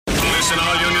Listen,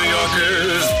 all you New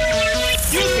Yorkers.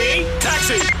 Excuse me.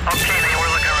 Taxi. Okay, man, we're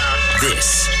looking around.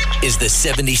 This is the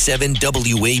 77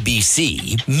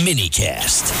 WABC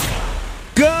minicast.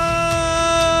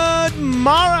 Good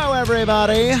morrow,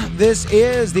 everybody. This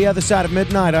is The Other Side of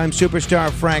Midnight. I'm superstar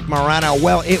Frank Morano.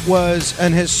 Well, it was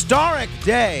an historic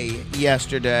day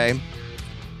yesterday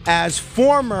as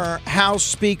former House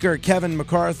Speaker Kevin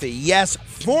McCarthy, yes,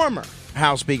 former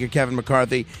House Speaker Kevin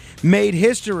McCarthy, made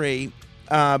history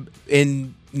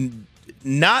in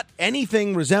not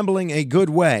anything resembling a good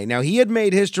way. Now, he had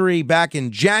made history back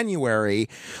in January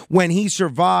when he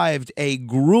survived a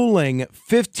grueling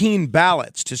 15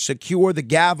 ballots to secure the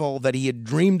gavel that he had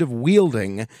dreamed of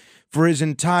wielding for his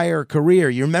entire career.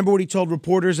 You remember what he told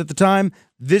reporters at the time?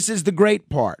 This is the great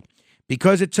part.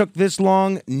 Because it took this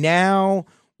long, now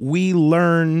we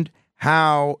learned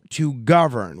how to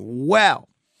govern. Well,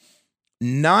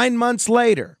 9 months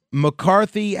later,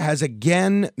 McCarthy has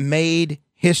again made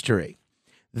history.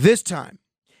 This time,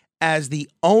 as the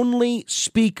only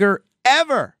speaker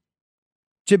ever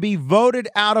to be voted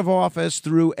out of office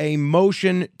through a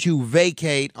motion to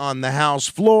vacate on the House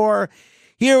floor.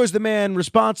 Here was the man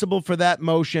responsible for that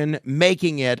motion,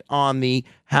 making it on the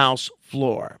House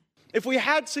floor. If we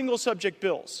had single subject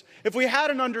bills, if we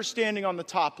had an understanding on the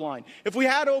top line, if we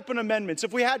had open amendments,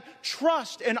 if we had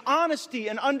trust and honesty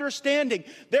and understanding,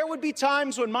 there would be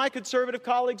times when my conservative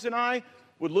colleagues and I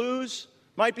would lose.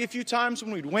 Might be a few times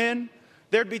when we'd win.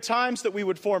 There'd be times that we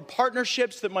would form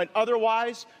partnerships that might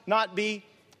otherwise not be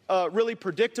really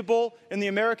predictable in the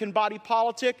American body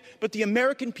politic, but the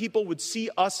American people would see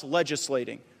us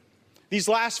legislating. These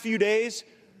last few days,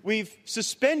 we've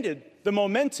suspended the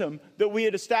momentum that we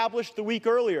had established the week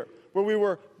earlier, where we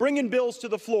were bringing bills to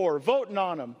the floor, voting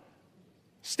on them,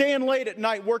 staying late at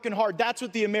night, working hard. That's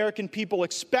what the American people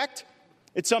expect.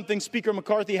 It's something Speaker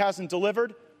McCarthy hasn't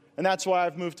delivered. And that's why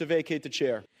I've moved to vacate the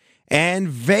chair. And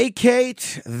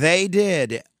vacate they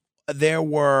did. There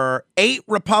were 8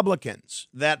 Republicans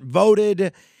that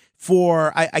voted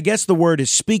for, I guess the word is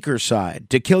speaker side,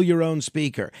 to kill your own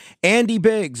speaker. Andy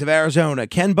Biggs of Arizona,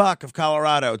 Ken Buck of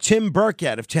Colorado, Tim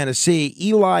Burkett of Tennessee,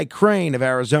 Eli Crane of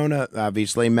Arizona,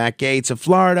 obviously Matt Gaetz of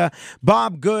Florida,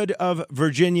 Bob Good of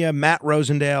Virginia, Matt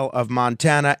Rosendale of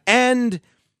Montana, and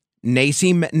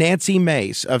Nancy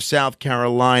Mace of South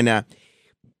Carolina.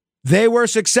 They were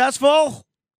successful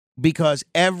because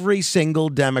every single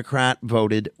Democrat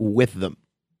voted with them.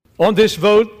 On this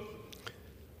vote,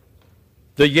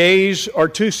 the yeas are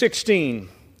 216.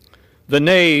 The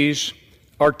nays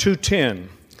are 210.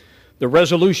 The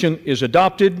resolution is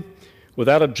adopted.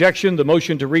 Without objection, the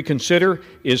motion to reconsider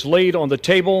is laid on the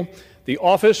table. The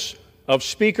office of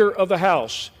Speaker of the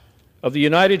House of the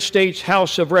United States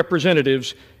House of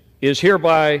Representatives is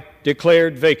hereby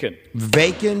declared vacant.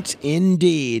 Vacant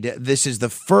indeed. This is the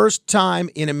first time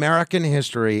in American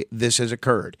history this has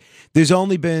occurred. There's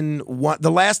only been one.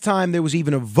 The last time there was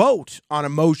even a vote on a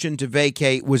motion to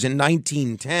vacate was in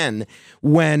 1910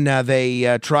 when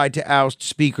they tried to oust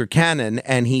Speaker Cannon,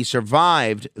 and he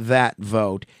survived that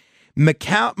vote.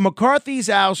 McCarthy's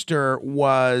ouster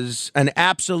was an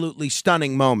absolutely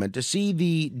stunning moment to see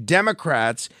the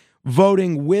Democrats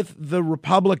voting with the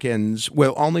Republicans,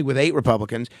 well, only with 8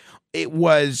 Republicans. It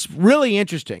was really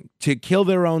interesting to kill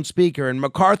their own speaker, and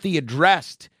McCarthy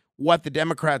addressed what the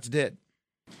Democrats did.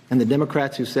 And the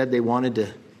Democrats who said they wanted to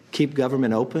keep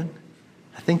government open,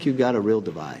 I think you got a real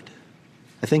divide.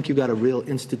 I think you got a real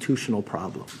institutional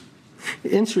problem.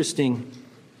 Interesting,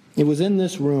 it was in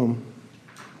this room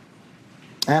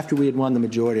after we had won the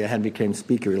majority, I had become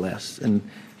speaker last, and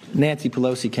Nancy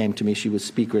Pelosi came to me. She was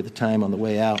speaker at the time on the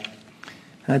way out.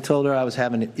 And I told her I was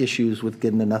having issues with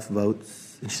getting enough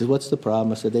votes. And she said, what's the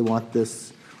problem? I said, they want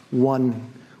this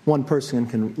one person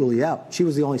can rule you out. She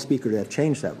was the only speaker to have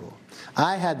changed that rule.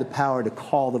 I had the power to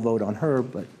call the vote on her,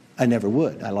 but I never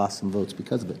would. I lost some votes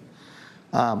because of it.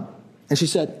 And she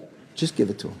said, just give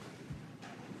it to him.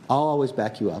 I'll always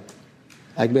back you up.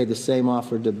 I made the same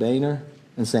offer to Boehner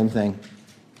and same thing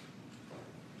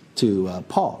to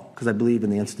Paul, because I believe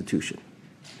in the institution.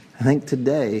 I think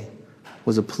today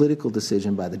was a political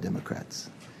decision by the Democrats.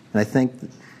 And I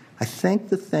think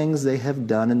the things they have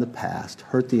done in the past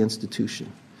hurt the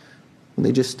institution. When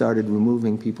they just started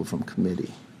removing people from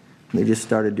committee, and they just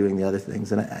started doing the other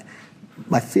things. And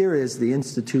my fear is the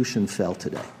institution fell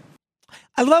today.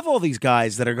 I love all these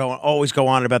guys that are always go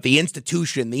on about the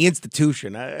institution.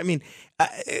 I mean,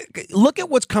 look at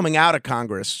what's coming out of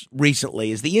Congress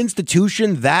recently. Is the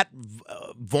institution that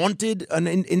vaunted an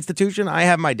institution. I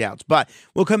have my doubts, but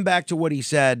we'll come back to what he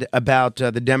said about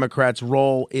the Democrats'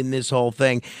 role in this whole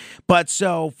thing. But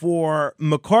so for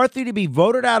McCarthy to be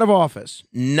voted out of office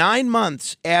 9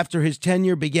 months after his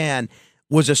tenure began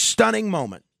was a stunning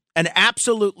moment, an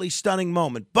absolutely stunning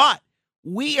moment. But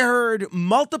we heard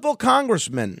multiple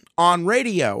congressmen on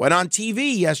radio and on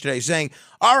TV yesterday saying,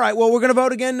 all right, well, we're going to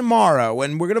vote again tomorrow,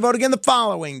 and we're going to vote again the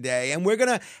following day, and we're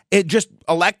going to just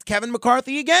elect Kevin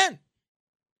McCarthy again.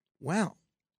 Well,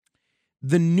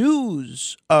 the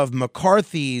news of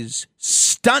McCarthy's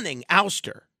stunning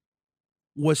ouster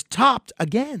was topped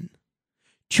again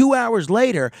 2 hours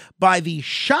later by the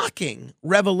shocking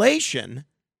revelation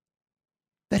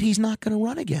that he's not going to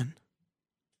run again.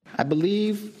 I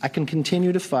believe I can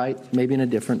continue to fight, maybe in a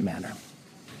different manner.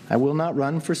 I will not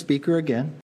run for Speaker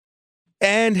again.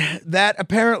 And that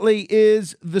apparently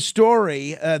is the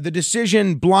story. The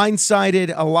decision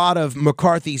blindsided a lot of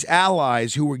McCarthy's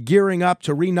allies who were gearing up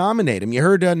to renominate him. You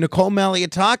heard Nicole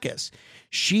Malliotakis.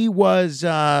 She was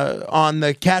on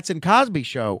the Katz and Cosby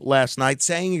show last night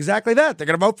saying exactly that. They're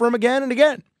going to vote for him again and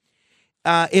again.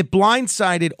 It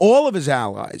blindsided all of his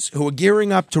allies who were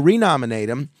gearing up to renominate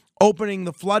him, opening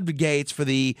the floodgates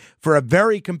for a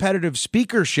very competitive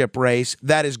speakership race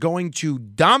that is going to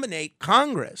dominate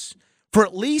Congress for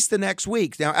at least the next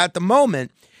week. Now, at the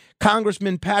moment,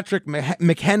 Congressman Patrick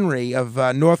McHenry of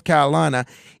North Carolina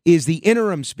is the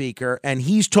interim speaker, and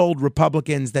he's told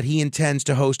Republicans that he intends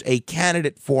to host a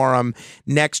candidate forum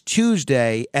next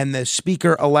Tuesday and the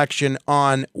speaker election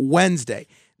on Wednesday.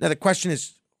 Now, the question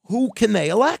is, who can they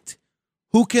elect?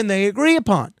 Who can they agree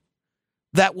upon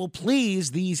that will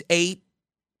please these 8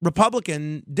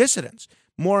 Republican dissidents?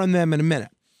 More on them in a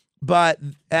minute. But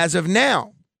as of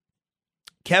now,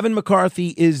 Kevin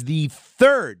McCarthy is the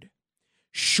 3rd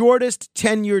shortest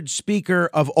tenured speaker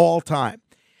of all time.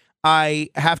 I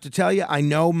have to tell you, I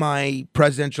know my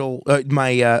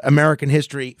American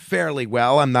history fairly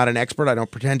well. I'm not an expert. I don't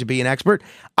pretend to be an expert.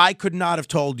 I could not have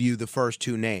told you the first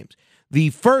 2 names. The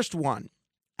first one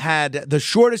had the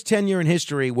shortest tenure in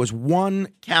history was 1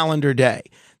 calendar day.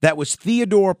 That was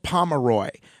Theodore Pomeroy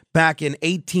back in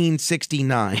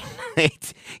 1869.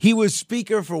 He was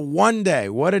speaker for 1 day.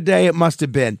 What a day it must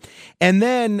have been. And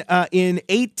then in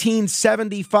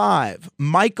 1875,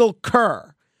 Michael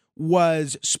Kerr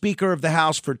was Speaker of the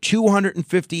House for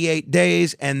 258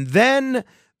 days. And then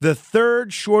the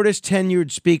 3rd shortest tenured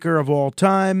speaker of all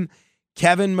time,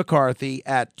 Kevin McCarthy,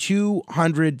 at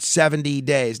 270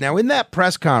 days. Now, in that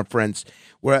press conference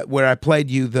where I played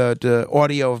you the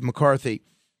audio of McCarthy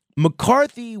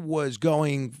was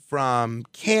going from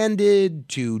candid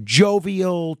to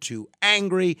jovial to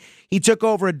angry. He took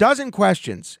over a dozen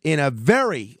questions in a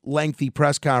very lengthy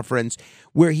press conference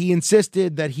where he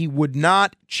insisted that he would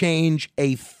not change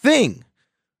a thing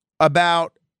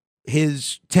about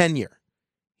his tenure.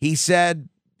 He said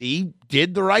he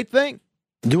did the right thing.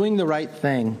 Doing the right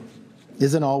thing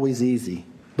isn't always easy,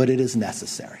 but it is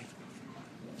necessary.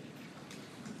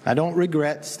 I don't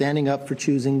regret standing up for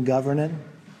choosing governance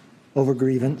over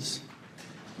grievance.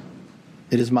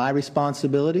 It is my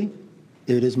responsibility.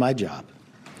 It is my job.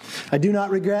 I do not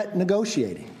regret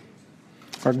negotiating.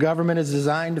 Our government is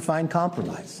designed to find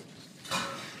compromise.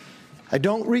 I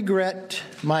don't regret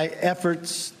my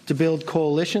efforts to build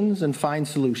coalitions and find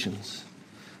solutions.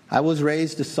 I was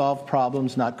raised to solve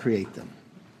problems, not create them.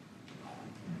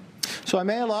 So I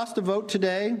may have lost a vote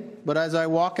today, but as I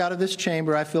walk out of this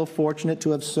chamber, I feel fortunate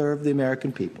to have served the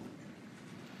American people.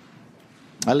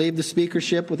 I leave the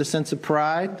speakership with a sense of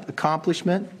pride,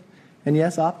 accomplishment, and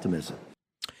yes, optimism.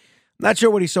 Not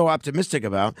sure what he's so optimistic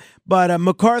about, but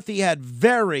McCarthy had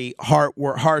very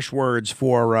harsh words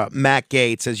for Matt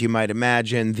Gaetz, as you might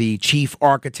imagine, the chief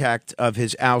architect of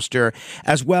his ouster,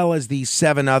 as well as the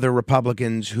 7 other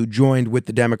Republicans who joined with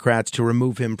the Democrats to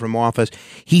remove him from office.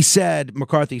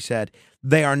 McCarthy said,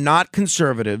 they are not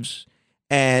conservatives.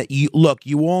 And you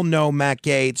all know Matt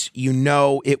Gaetz. You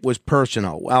know it was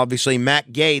personal. Obviously,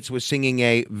 Matt Gaetz was singing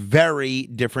a very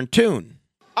different tune.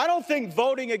 I don't think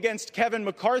voting against Kevin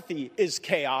McCarthy is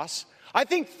chaos. I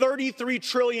think $33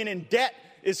 trillion in debt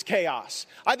is chaos.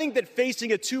 I think that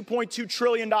facing a $2.2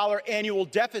 trillion annual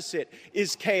deficit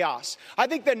is chaos. I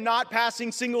think that not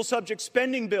passing single subject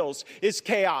spending bills is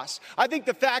chaos. I think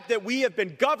the fact that we have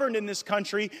been governed in this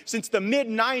country since the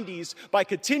mid-90s by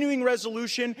continuing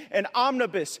resolution and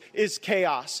omnibus is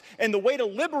chaos. And the way to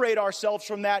liberate ourselves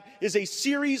from that is a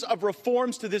series of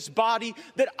reforms to this body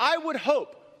that I would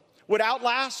hope would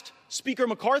outlast Speaker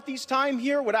McCarthy's time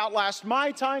here, would outlast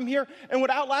my time here, and would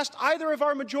outlast either of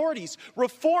our majorities.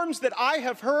 Reforms that I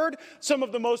have heard some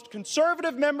of the most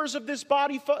conservative members of this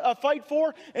body fight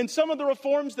for, and some of the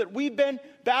reforms that we've been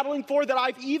battling for that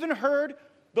I've even heard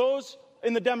those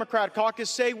in the Democrat caucus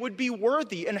say would be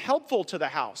worthy and helpful to the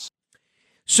House.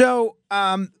 So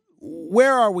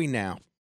where are we now?